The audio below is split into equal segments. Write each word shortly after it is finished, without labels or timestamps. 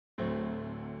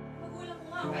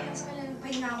Okay, nasa kailan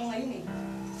pahinga ako ngayon eh.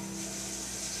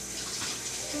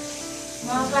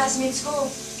 Mga classmates ko,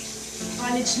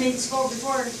 college mates ko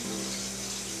before,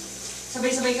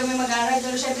 sabay-sabay kami mag-aral,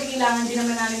 pero syempre kailangan din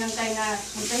naman namin ng time na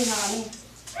magpahinga kami.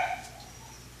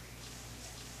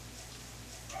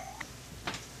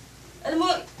 Alam mo,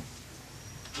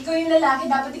 ikaw yung lalaki,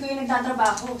 dapat ikaw yung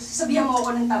nagtatrabaho. Sasabihan mo ako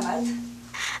ng tamad.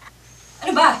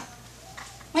 Ano ba?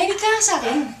 Mahinig ka lang sa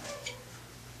akin.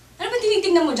 Ano ba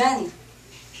tinitingnan mo dyan?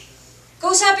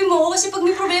 Kausapin mo ako kasi pag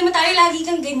may problema tayo, lagi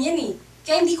kang ganyan eh.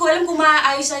 Kaya hindi ko alam kung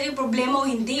maaayos na yung problema o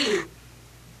hindi eh.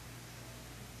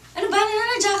 Ano ba?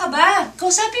 Nananadya ka ba?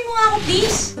 Kausapin mo nga ako,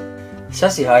 please. Siya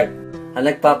si Heart. Ang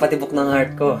nagpapatibok ng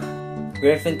heart ko.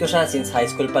 Girlfriend ko siya since high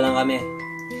school pa lang kami.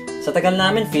 Sa tagal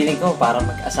namin, feeling ko parang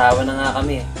mag-asawa na nga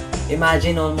kami.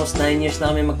 Imagine, almost 9 years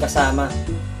na kami magkasama.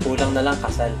 Kulang na lang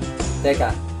kasal.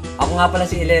 Teka, ako nga pala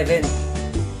si 11.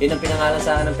 Yun ang pinangalan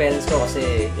sa akin ng parents ko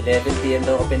kasi 11 PM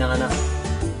daw ako pinanganak.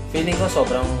 Feeling ko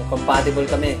sobrang compatible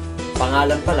kami.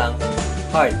 Pangalan pa lang,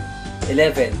 Heart.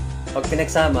 11. Pag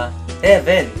pinagsama,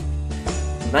 Heaven.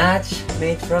 Match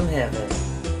made from heaven.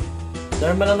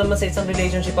 Normal lang naman sa isang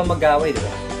relationship ang mag-away, di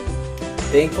ba?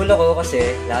 Thankful ako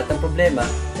kasi lahat ng problema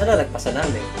nalalagpasan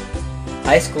namin.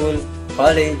 High school,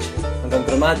 college, hanggang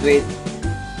graduate.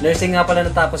 Nursing nga pala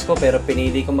natapos ko pero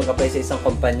pinili ko mag-apply sa isang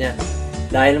kumpanya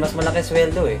dahil mas malaki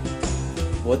sweldo eh.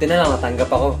 Buti na lang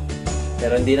natanggap ako.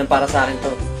 Pero hindi lang para sa akin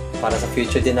to. Para sa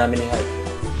future din namin ni Heart.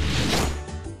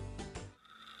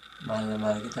 Mahal na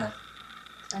mahal kita.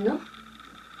 Ano?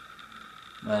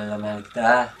 Mahal na mahal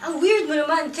kita. Ang weird mo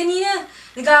naman. Kanina,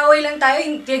 nag-aaway lang tayo,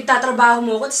 pinagtatrabaho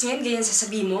mo ko, tapos ngayon ganyan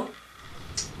sasabihin mo.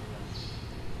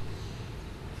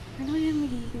 Ano kaya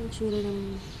magiging tsura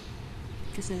ng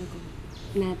kasal ko?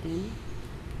 Natin?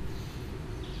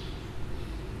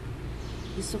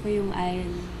 Gusto ko yung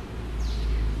aisle.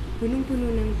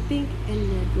 Punong-puno ng pink and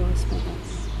red rose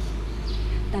petals.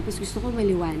 Tapos gusto ko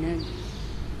maliwanag.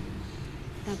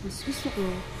 Tapos gusto ko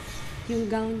yung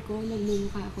gown ko,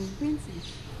 magmumukha akong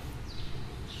princess.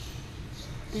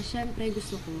 Tapos syempre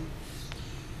gusto ko,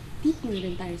 tipong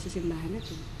rin tayo sa simbahan na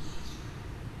to.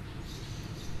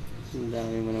 Ang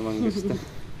dami mo namang gusto.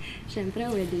 Syempre,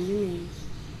 wedding yun eh.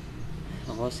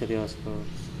 Ako, seryoso.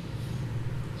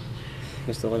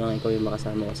 Gusto ko lang ikaw yung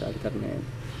makasama ko sa altar na yan.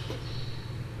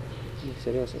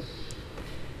 Seryoso.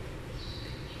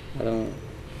 Parang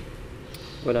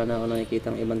wala na ako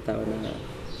nakikitang ibang tao na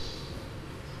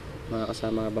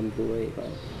makakasama habang buhay ko.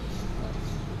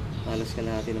 Halos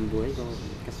kalahati ng buhay ko,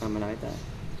 kasama na kita.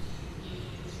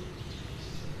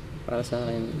 Para sa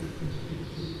akin,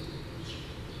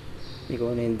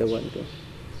 ikaw na yung the one ko.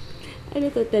 Ano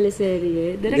to,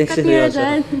 teleserye? Direct cut niya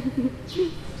dyan.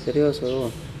 Seryoso.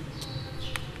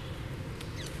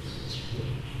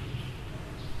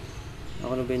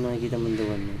 Ako na ba yung nakikita mong the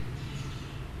one mo?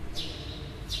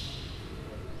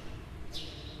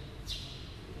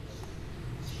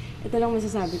 Ito lang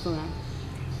masasabi ko ha.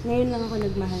 Ngayon lang ako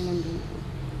nagmahal ng Bruno.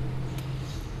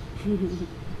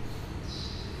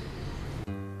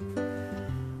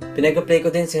 Pinag-apply ko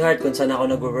din si Heart kung saan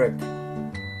ako nag-work.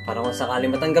 Para kung sakali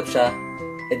matanggap siya,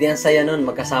 edi ang saya nun,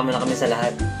 magkasama na kami sa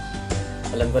lahat.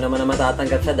 Alam ko naman na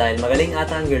matatanggap siya dahil magaling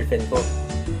ata ang girlfriend ko.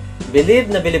 Believe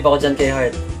na believe ako dyan kay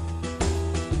Heart.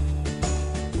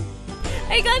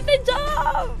 I got the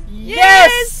job!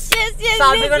 Yes! Yes!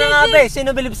 Sabi ko na nga ba eh,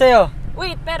 sino believe sa'yo?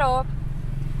 Wait, pero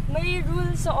may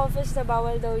rule sa office na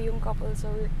bawal daw yung couple, so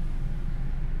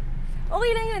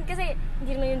okay lang yun kasi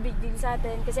hindi naman yun big deal sa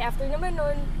atin. Kasi after naman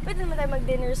nun, pwede naman tayo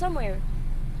mag-dinner somewhere.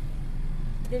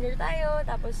 Dinner tayo,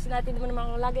 tapos natin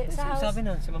naman lagi sa house. Sabi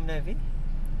nun, si Ma'am Levy?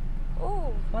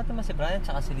 Oo. Bakit naman si Brian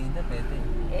tsaka si Linda pwede?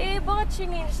 Eh, bakit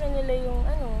sinense na nila yung,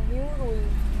 yung rule?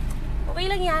 Okay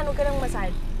lang yan, huwag ka nang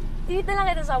masad. Tinit na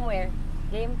lang kita somewhere.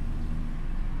 Game?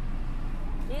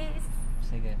 Yes.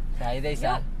 Sige. Fridays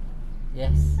ah?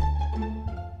 Yes.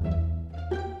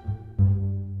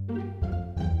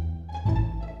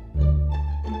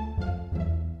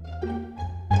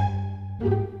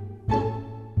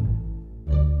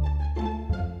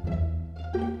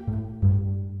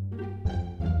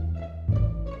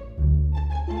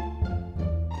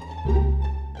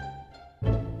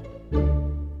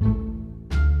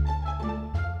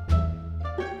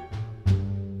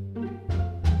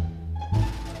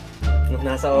 Nung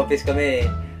nasa office kami,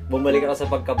 bumalik ako sa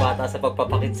pagkabata sa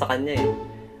pagpapakit sa kanya eh.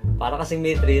 Para kasing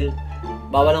may thrill,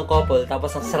 bawal ang couple,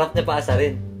 tapos ang sarap niya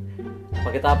paasarin.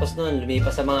 Pagkatapos nun,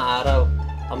 lumipas sa mga araw,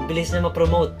 ang bilis niya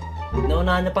ma-promote.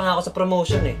 Naunahan niya pa nga ako sa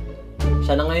promotion eh.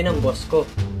 Siya na ngayon ang boss ko.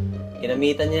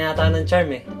 Ginamitan niya yata ng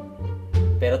charm eh.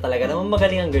 Pero talaga naman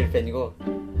magaling ang girlfriend ko.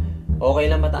 Okay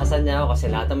lang mataasan niya ako kasi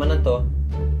lahat naman ng to,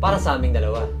 para sa aming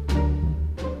dalawa.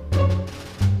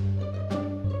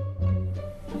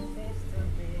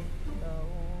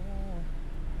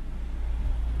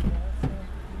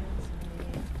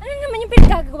 Ano naman yung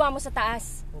pinagagawa mo sa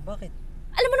taas? O bakit?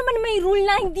 Alam mo naman may rule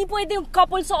na hindi pwede yung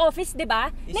couple sa office, di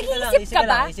ba? Nag-iisip ka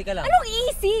ba? Easy ka lang. Anong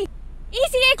easy?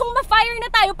 Easy eh kung ma-fire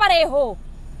na tayo pareho.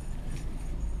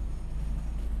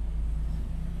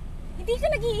 Hindi ka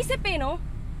nag-iisip eh, no?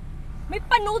 May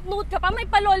pa-note-note ka pa, may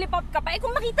pa-lollipop ka pa. Eh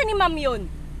kung makita ni ma'am yun.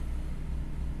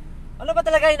 Ano ba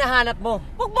talaga hinahanap mo?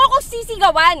 Huwag mo akong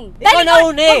sisigawan. Ikaw na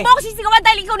una eh. Huwag mo akong sisigawan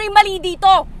dahil ikaw na yung mali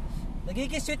dito.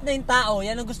 Nagkikisweet na yung tao.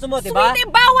 Yan ang gusto mo, di ba? Sweet eh,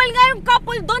 bawal nga yung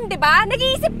couple doon, di ba?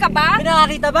 Nag-iisip ka ba? May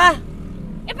nakakita ba?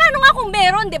 Eh paano nga kung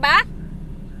meron, di ba?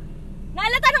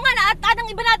 Naalata na nga na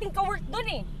ng iba nating ka-work doon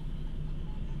eh.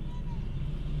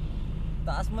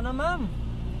 Taas mo na, ma'am.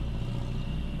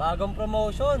 Bagong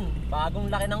promotion. Bagong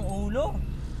laki ng ulo.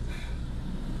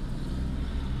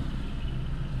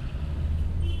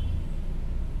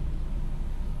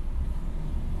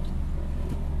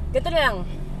 Ganito na lang.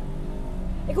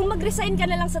 Eh kung mag-resign ka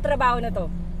na lang sa trabaho na to,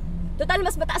 total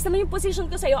mas mataas naman yung position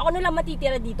ko sa'yo, ako na lang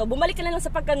matitira dito, bumalik ka na lang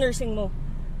sa pagka-nursing mo.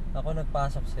 Ako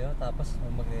nagpasok sa'yo, tapos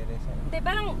magre-resign. Hindi,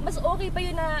 parang mas okay pa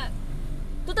yun na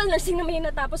total nursing naman yung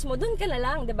natapos mo, doon ka na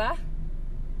lang, di ba?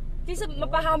 Kaysa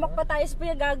mapahamak pa tayo sa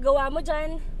pinagagawa mo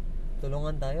dyan.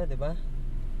 Tulungan tayo, di ba?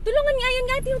 Tulungan nga yun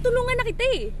nga, tinutulungan na kita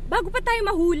eh. Bago pa tayo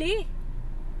mahuli.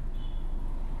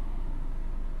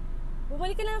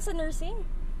 Bumalik ka na lang sa nursing.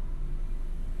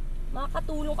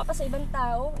 Makakatulong ka pa sa ibang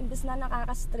tao, imbes na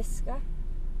nakaka-stress ka.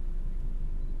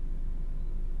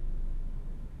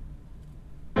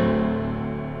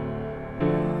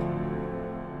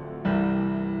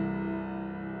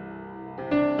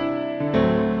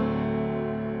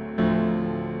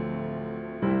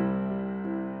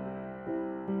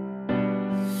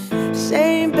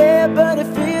 Same bed, but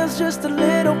it feels just a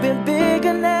little bit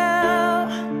bigger now.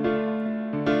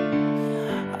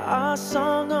 Our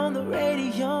song on the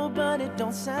radio, but it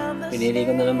don't sound the same. Pinili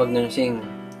ko na lang mag-nursing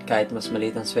kahit mas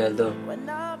maliit ang sweldo.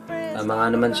 Tama nga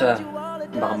naman siya.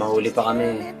 Baka mahuli pa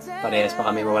kami. Parehas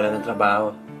pa kami mawala ng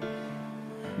trabaho.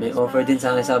 May offer din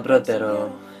sa akin sa abroad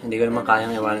pero hindi ko naman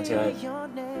kayang iwanan si Art.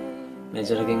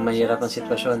 Medyo naging mahirap ang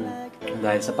sitwasyon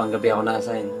dahil sa panggabi ako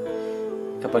na-assign.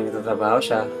 Kapag nagtatrabaho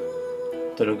siya,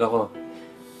 tulog ako.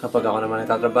 Kapag ako naman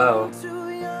nagtatrabaho,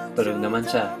 tulog naman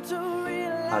siya.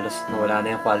 Halos nawala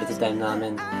na yung quality time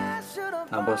namin.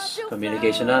 Tapos,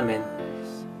 communication namin,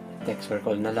 text or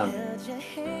call na lang.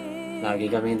 Lagi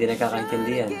kami hindi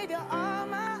nagkakaintindihan.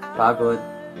 Pagod,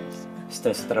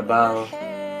 stress sa trabaho.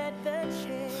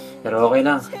 Pero okay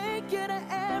lang.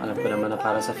 Alam ko naman na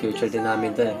para sa future din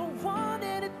namin to eh.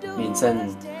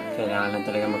 Minsan, kailangan lang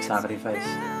talaga mag-sacrifice.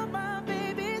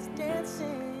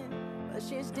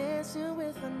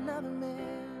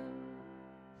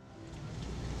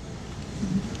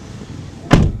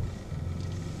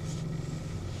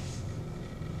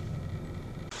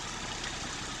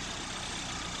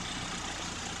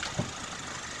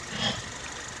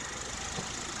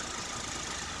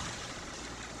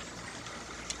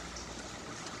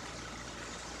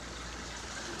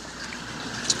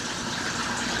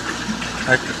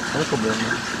 Art, ano problema?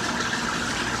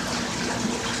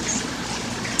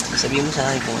 Sabihin mo sa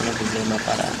akin kung ano problema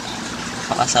para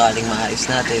pakasakaling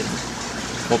maayos natin.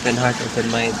 Open heart,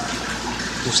 open mind.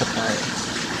 Usap tayo.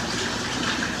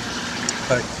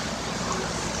 Art.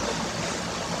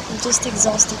 I'm just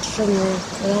exhausted from work.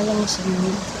 Wala lang sa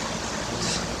mood.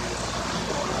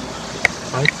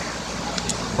 Art,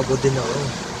 pagod din ako.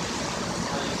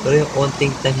 Pero yung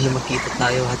konting time na makita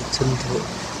tayo, hatid sundo.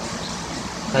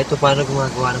 Kahit pa paano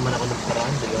gumagawa naman ako ng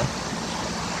paraan, di ba?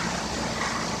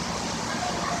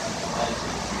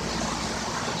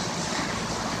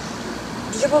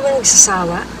 Hindi ka pa ba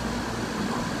nagsasawa?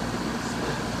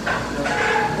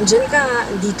 Andiyan ka,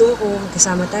 dito ako,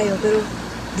 kasama tayo, pero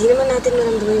di naman natin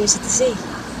maramdaman yung isa't isa eh.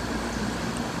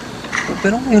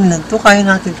 Pero ngayon lang to, kaya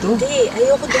natin to. Hindi,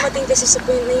 ayoko dumating kasi sa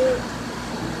point na yung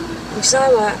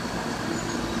magsawa,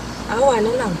 awa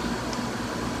na lang.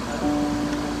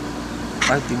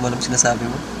 Art, di mo alam sinasabi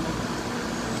mo?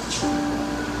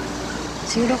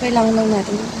 Siguro kailangan lang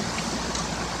natin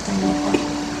tama pa.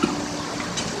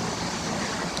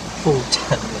 Oh,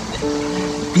 tiyan.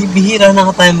 Bibihira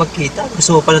na ka tayo magkita.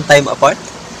 Gusto mo pa ng time apart?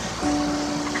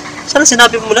 Sana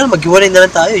sinabi mo na, maghiwalay na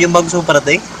lang tayo. Yung ba gusto mo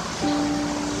parating?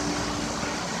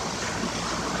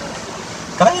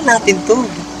 Kaya natin to.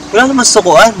 Wala naman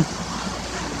sukuan.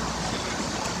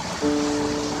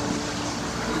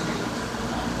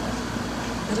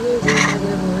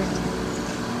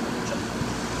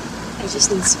 I just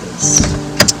need space.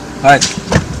 Art!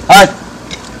 Art!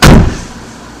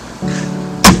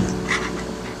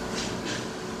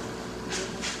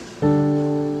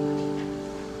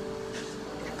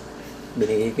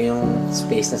 ko yung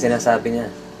space na sinasabi niya.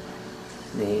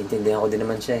 Naiintindihan ko din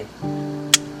naman siya eh.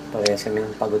 Parehas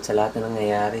kaming pagod sa lahat na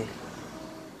nangyayari.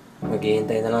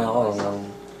 Maghihintay na lang ako hanggang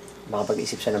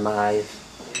makapag-isip siya na maayos.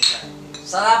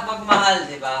 Sarap magmahal,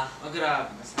 di ba?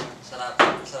 Grabe. Sarap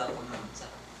magmahal.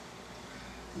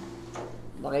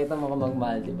 Nakita mo ko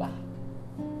magmahal, di ba?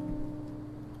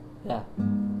 Yeah.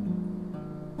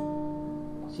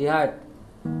 Si Heart.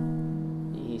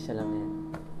 Iisa lang yan.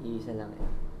 Iisa lang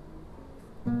yan.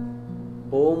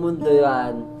 Buong mundo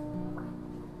yan.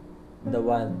 The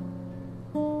one.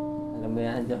 Alam mo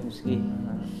yan, Jomski.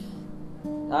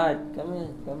 Heart, come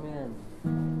yan.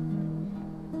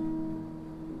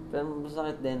 Pero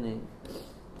masakit din eh.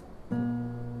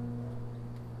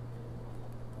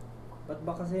 Ba't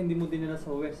ba kasi hindi mo dinala sa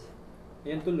West?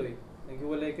 Ayan tuloy.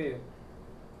 Naghiwalay kayo.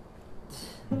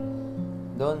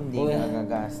 Doon, hindi ka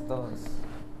gagastos.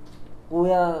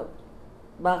 Kuya,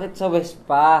 bakit sa West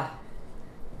pa?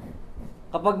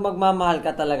 Kapag magmamahal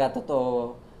ka talaga,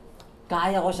 totoo,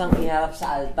 kaya ko siyang iharap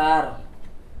sa altar.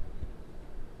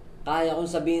 Kaya kong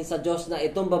sabihin sa Diyos na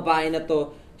itong babae na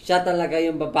to, siya talaga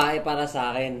yung babae para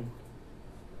sa akin.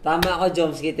 Tama ako,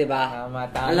 Jomski, diba?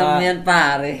 Tama. Alam mo yan,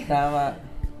 pare. Tama.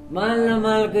 Mahal na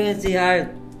mahal ko yan si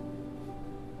Heart.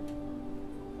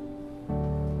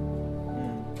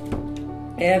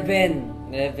 Heaven.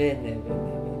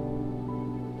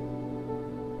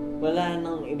 Wala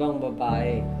nang ibang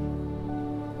babae.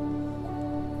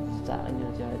 Sa akin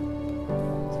yun si Heart.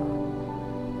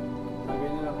 Tagay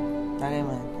na lang. Tagay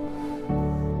man.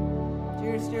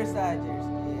 Cheers.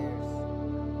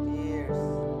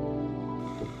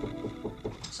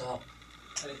 So,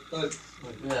 Ay, tol.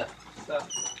 wala. Stop.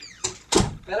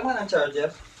 Pero man ang charger.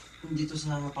 Dito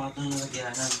sa mapakatang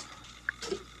nalagyanan.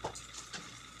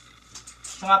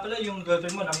 Siya nga pala, yung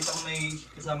girlfriend mo, nakita ko may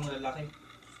kasamang lalaki.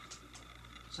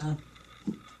 Saan?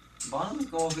 Baka naman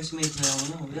ka-office mate na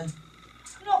yung yan.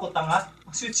 Ano ako, tanga?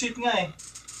 Ang sweet-sweet nga eh.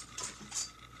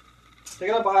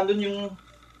 Teka lang, baka andun yung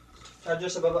charger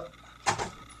sa baba.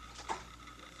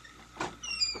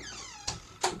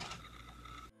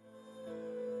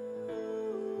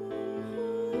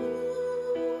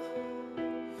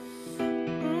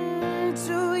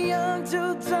 Too young,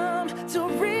 too dumb to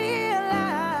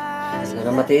realize Hindi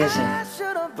na matiis eh. I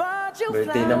should have bought you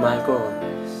Birthday na mahal ko.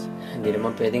 Hindi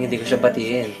naman pwedeng hindi ko siya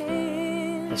batiin.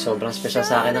 Eh, sobrang special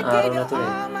sa akin ang araw na to eh.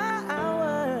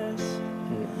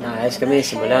 Naayos kami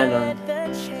simula nun.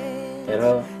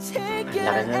 Pero, ang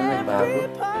laki na naman bago.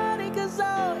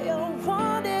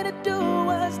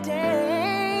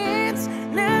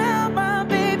 Now my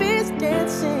baby's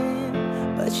dancing,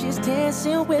 but she's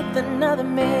dancing with another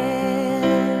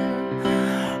man.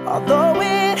 Although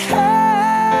it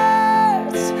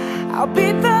hurts, I'll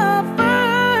be the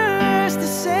first to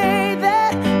say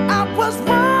that I was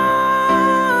wrong.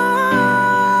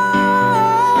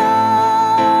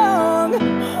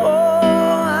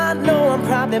 Oh, I know I'm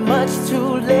probably much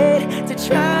too late to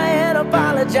try and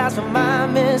apologize for my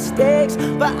mistakes,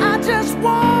 but I just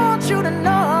want you to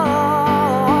know.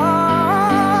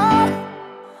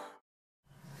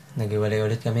 Naghiwalay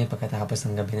ulit kami pagkatapos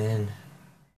ng gabi na yan.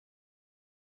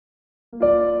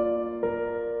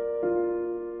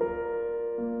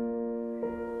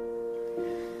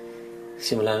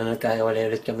 Simula na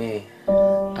nagkahiwalay ulit kami,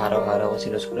 araw-araw ko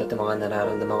sinusulat ang mga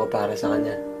nararamdaman ko para sa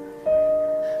kanya.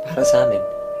 Para sa amin.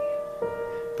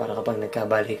 Para kapag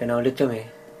nagkabalikan na ulit kami,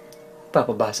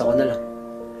 papabasa ko na lang.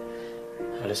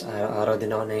 Halos araw-araw din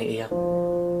ako naiiyak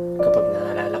kapag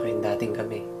naalala ko yung dating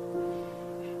kami.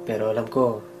 Pero alam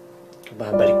ko,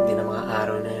 babalik din ang mga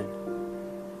araw na yun.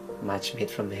 Match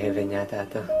made from heaven yata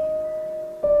to.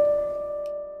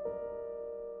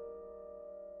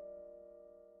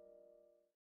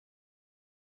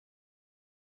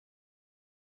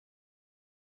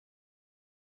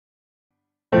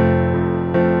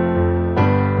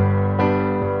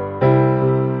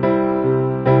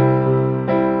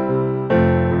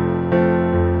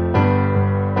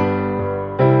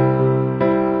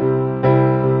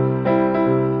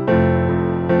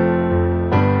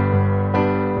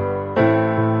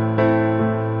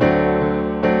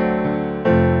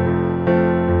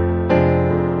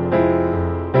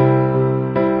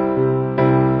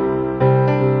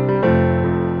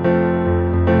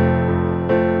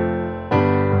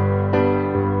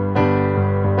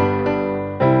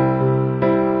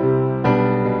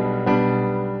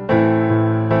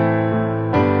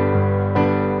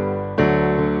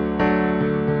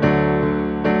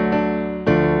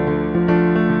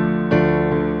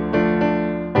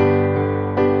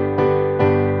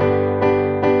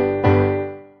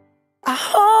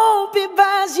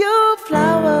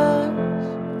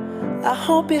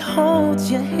 hope he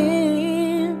holds your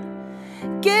hand,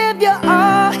 give you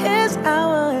all his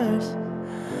hours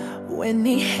when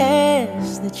he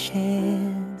has the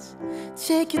chance.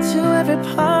 Take you to every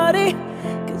party,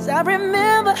 'cause I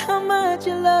remember how much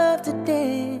you loved to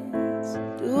dance.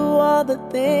 Do all the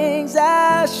things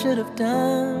I should have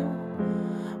done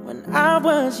when I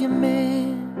was your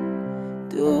man.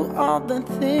 Do all the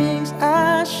things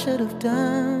I should have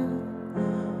done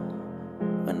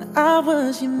when I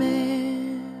was your man.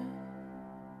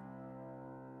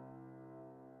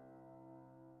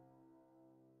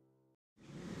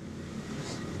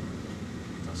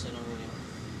 Tatanong mo yun,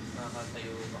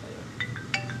 nakakatayo ba kayo?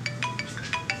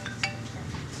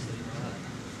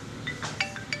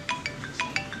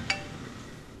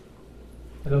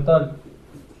 Hello, Tol.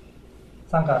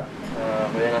 Saan ka?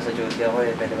 Kuya, nasa duty ako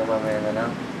eh. Pwede ba mamaya na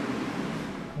lang?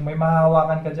 Kung may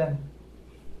mahahawakan ka dyan,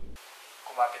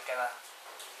 kumapit ka na.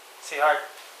 Si Heart.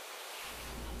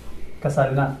 Kasal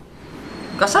na.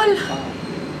 Kasal?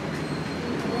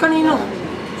 Kanino?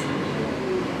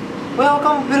 Kuya, huwag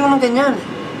kang biro ng ganyan.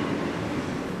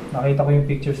 Nakita ko yung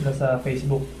pictures na sa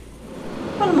Facebook.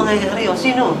 Ano mangyayari o?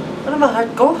 Sino? Ano ba,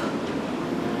 Heart ko?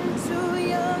 Too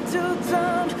young, too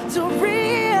dumb to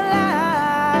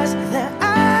realize that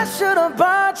I should have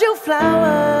bought you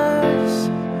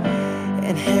flowers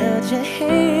and held your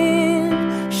hand.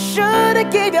 Should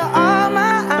have gave you all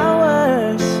my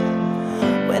hours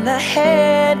when I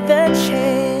had the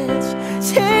chance.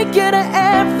 Take you to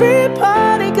every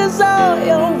party, 'cause all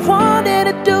you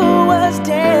wanted to do was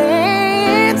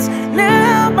dance.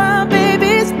 Now my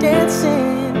baby's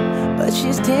dancing, but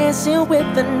she's dancing with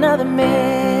another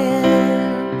man.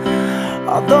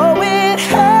 Although it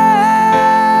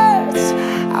hurts,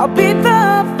 I'll be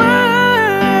the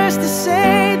first to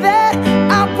say that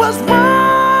I was wrong.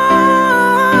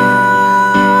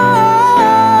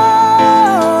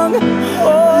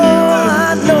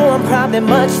 Oh, I know I'm probably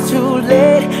much too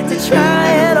late to try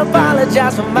and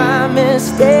apologize for my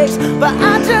mistakes, but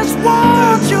I just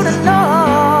want you to know.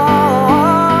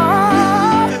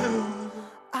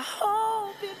 I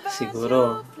hope you buy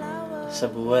Siguro, some flowers.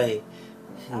 sa buhay,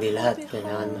 hindi lahat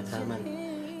kailangan malaman.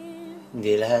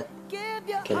 Hindi lahat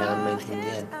kailangan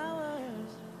maintindihan.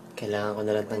 Kailangan ko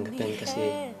na lang tanggapin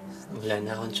kasi wala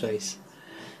na akong choice.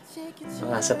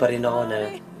 Mangasa pa rin ako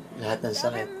na lahat ng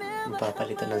sakit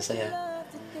mapapalitan ng saya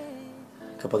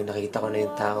kapag nakita ko na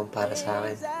yung taong para sa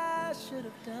akin.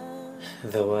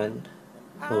 The one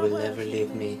who will never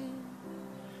leave me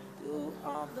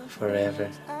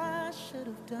forever. I should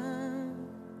have done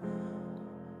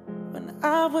when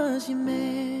I was your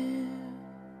man.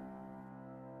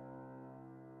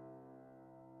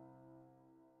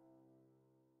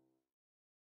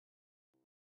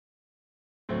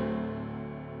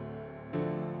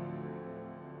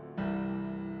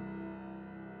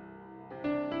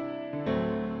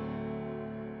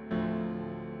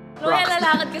 Kaya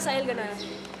lalakad ka sa ilga na.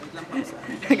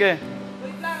 Okay.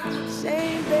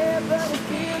 Same bed, but it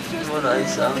feels just Mo na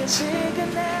sounds. bigger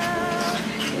now.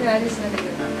 Inalis na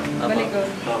nila. Balik ko.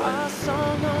 Our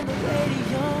song on the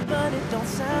radio, but it don't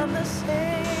sound the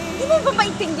same. Hindi mo ba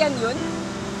maintindihan yun?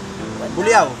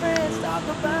 Buliaw. Friends talk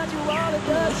about you, all it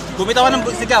does is Bumitaw ka ng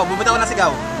sigaw. Bumitaw ka ng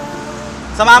sigaw.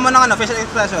 Samahan mo ng facial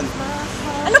expression.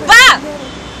 Ano ba?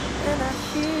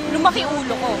 Lumaki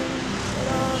ulo ko.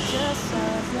 just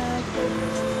sounds like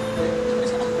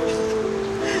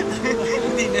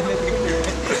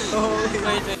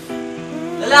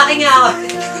Lalaki nga ako!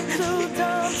 too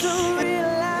dumb to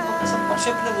realize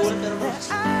Chef na bulan pero bro. I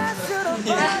should have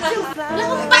bought you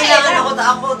flowers. Kailangan ako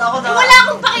takbo. Wala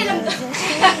akong pakiramdam.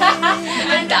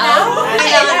 Ano daw?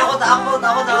 Kailangan ako takbo.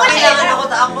 Kailangan ako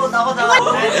takbo.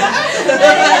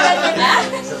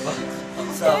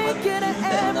 Take you to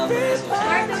every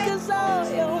party, 'cause all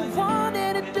you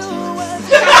wanted to do was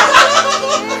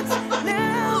dance.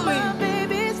 Now my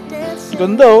baby's dancing,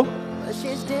 Ganda oh. but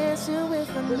she's dancing with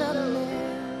another man.